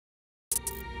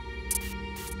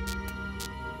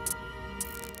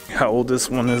how old this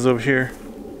one is over here.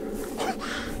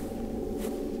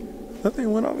 That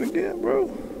thing went off again, bro.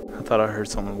 I thought I heard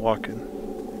someone walking.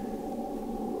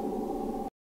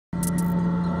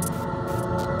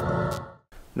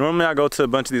 Normally I go to a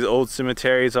bunch of these old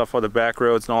cemeteries off all the back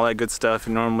roads and all that good stuff,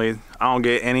 and normally I don't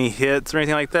get any hits or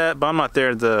anything like that, but I'm not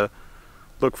there to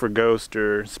look for ghosts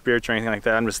or spirits or anything like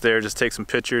that. I'm just there to just take some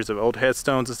pictures of old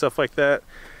headstones and stuff like that.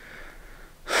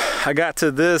 I got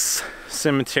to this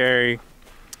cemetery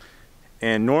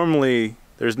and normally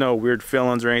there's no weird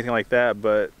feelings or anything like that,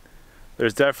 but there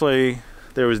was definitely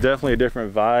a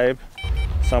different vibe.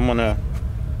 So I'm gonna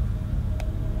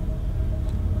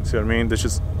see what I mean. This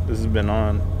has been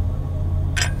on.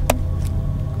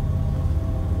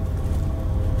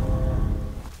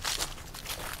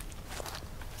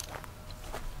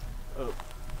 Oh,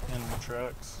 animal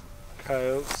tracks,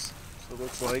 coyotes. So it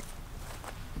looks like.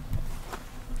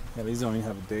 Yeah, these don't even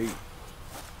have a date.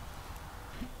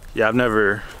 Yeah, I've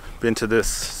never been to this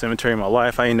cemetery in my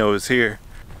life. I didn't know it was here.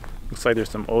 Looks like there's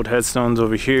some old headstones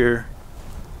over here.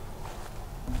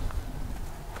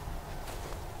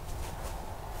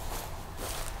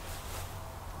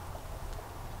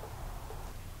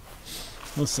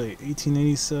 Let's say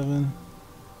 1887.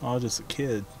 Oh, just a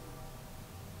kid.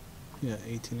 Yeah,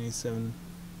 1887,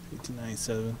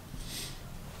 1897.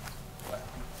 Wow.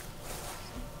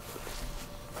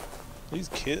 These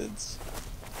kids.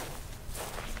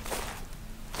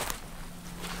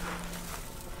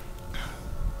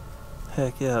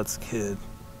 Heck yeah, it's a kid.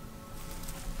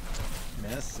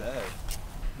 Man, that's sad.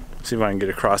 See if I can get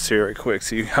across here right quick.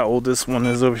 See how old this one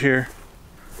is over here.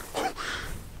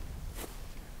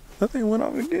 That thing went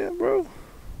off again, bro.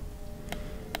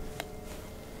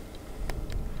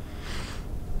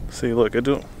 See, look, I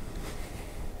do.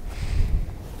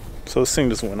 So this thing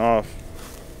just went off.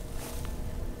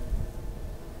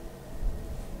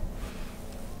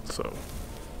 So.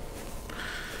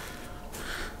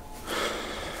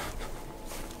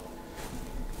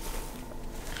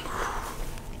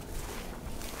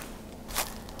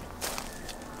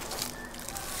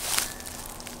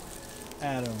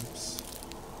 Adams.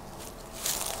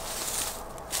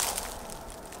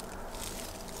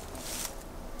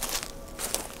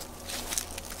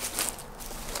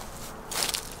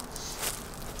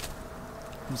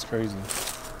 It's crazy.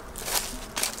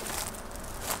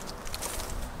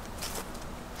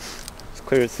 It's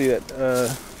clear to see that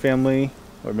family,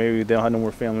 or maybe they don't have no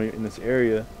more family in this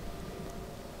area,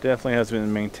 definitely has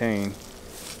been maintained.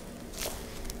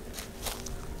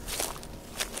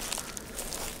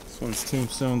 This one's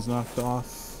tombstone's knocked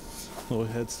off, little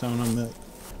headstone on that.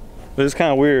 But it's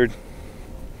kind of weird.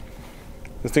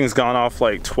 This thing's gone off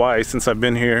like twice since I've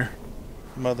been here.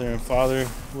 Mother and father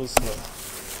was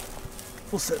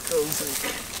we'll set those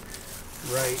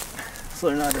like right so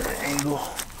they're not at an angle.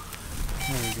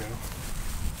 There we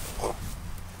go.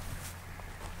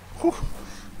 Whew.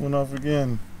 Went off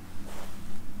again.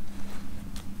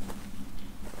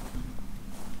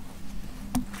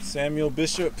 Samuel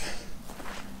Bishop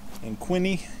and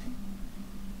Quinny.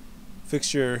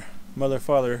 Fix your mother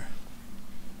father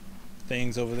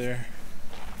things over there.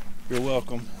 You're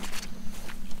welcome.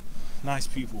 Nice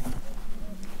people.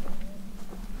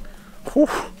 Whew.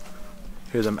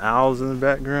 Hear them owls in the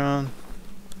background.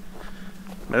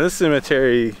 Now this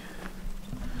cemetery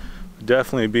would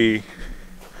definitely be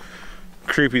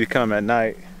creepy to come at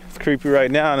night. It's creepy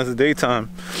right now and it's the daytime.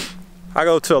 I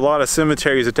go to a lot of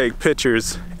cemeteries to take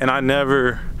pictures and I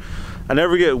never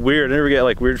get weird. I never get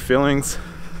like weird feelings.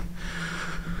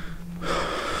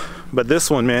 But this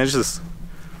one, man, it's just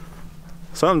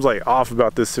something's like off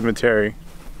about this cemetery.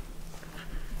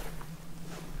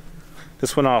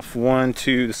 This went off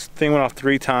this thing went off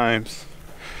 3 times.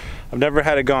 I've never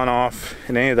had it gone off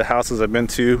in any of the houses I've been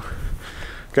to.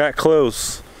 Got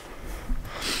close.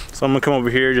 So I'm gonna come over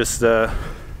here, just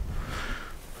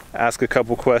ask a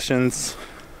couple questions.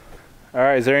 All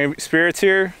right, is there any spirits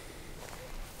here?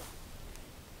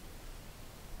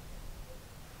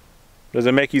 Does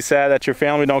it make you sad that your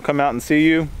family don't come out and see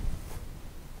you?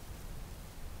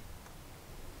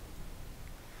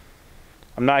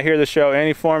 I'm not here to show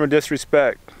any form of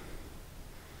disrespect.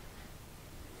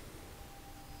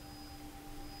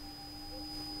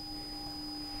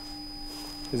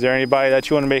 Is there anybody that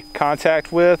you want to make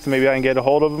contact with? Maybe I can get a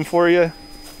hold of them for you.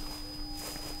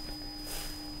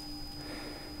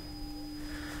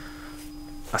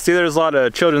 I see there's a lot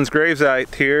of children's graves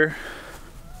out here.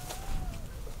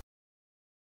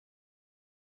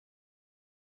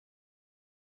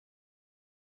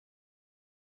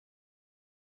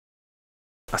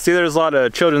 I see there's a lot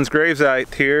of children's graves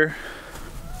out here.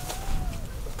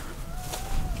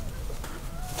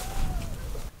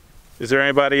 Is there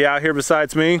anybody out here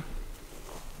besides me?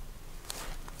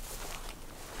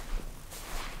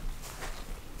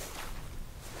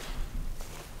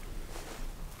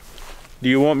 Do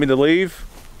you want me to leave?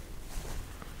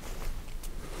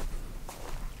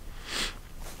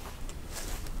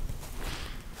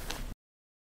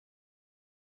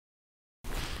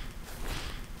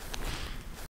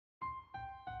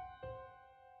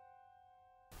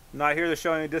 I'm not here to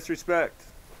show any disrespect.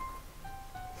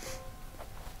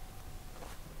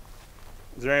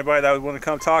 Is there anybody that would want to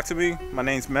come talk to me? My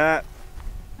name's Matt.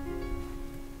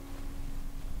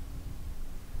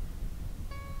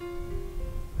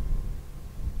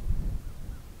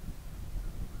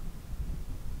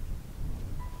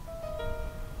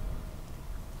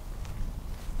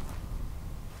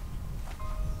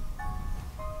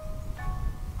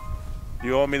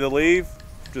 You want me to leave?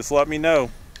 Just let me know.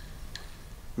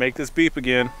 Make this beep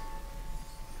again.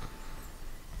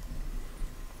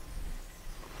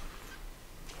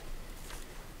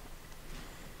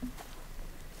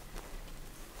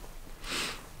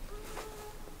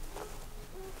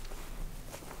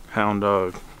 Hound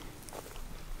dog.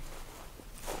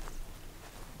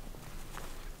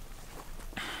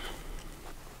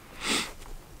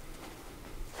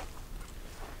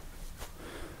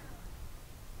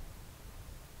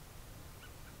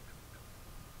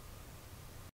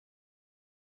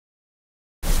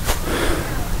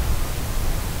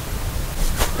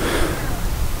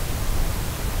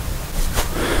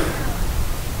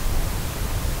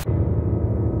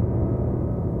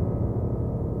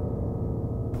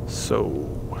 So,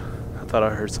 I thought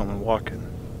I heard someone walking. Is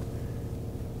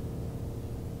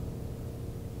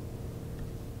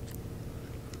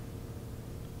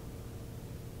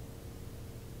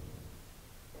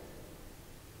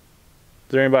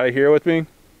there anybody here with me?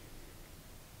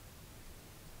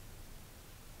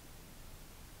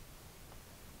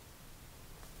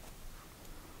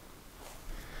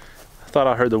 I thought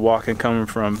I heard the walking coming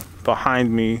from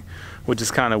behind me, which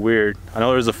is kind of weird. I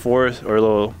know there's a forest or a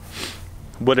little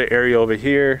wooded area over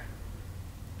here,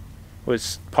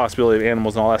 which possibility of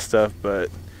animals and all that stuff, but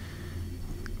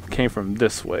it came from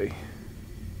this way,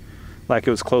 like it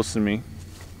was close to me.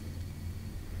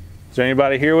 Is there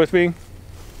anybody here with me?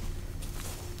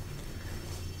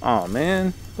 Oh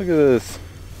man, look at this.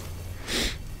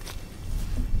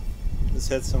 This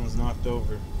headstone was knocked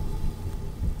over.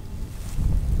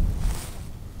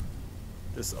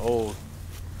 This old.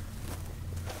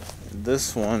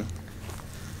 This one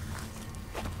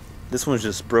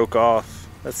just broke off.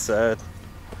 That's sad.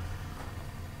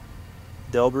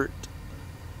 Delbert.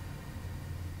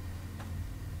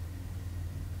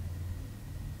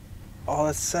 Oh,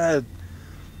 that's sad.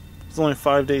 He's only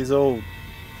 5 days old.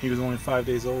 He was only 5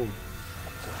 days old.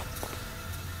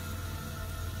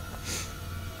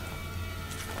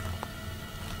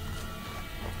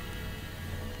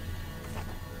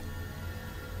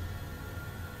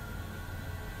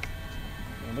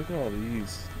 Man, look at all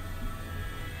these.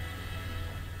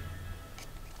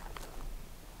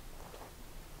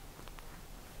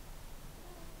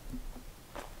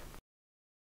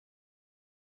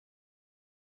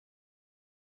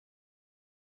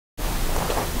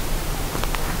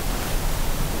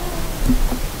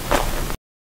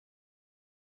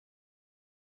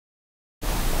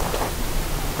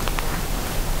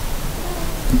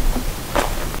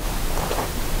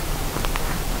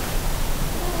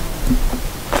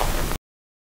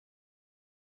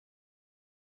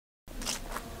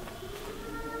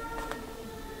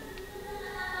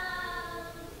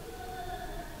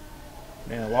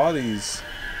 Man, a lot of these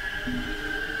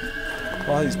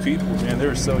people, man, they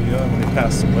were so young when they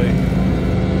passed away.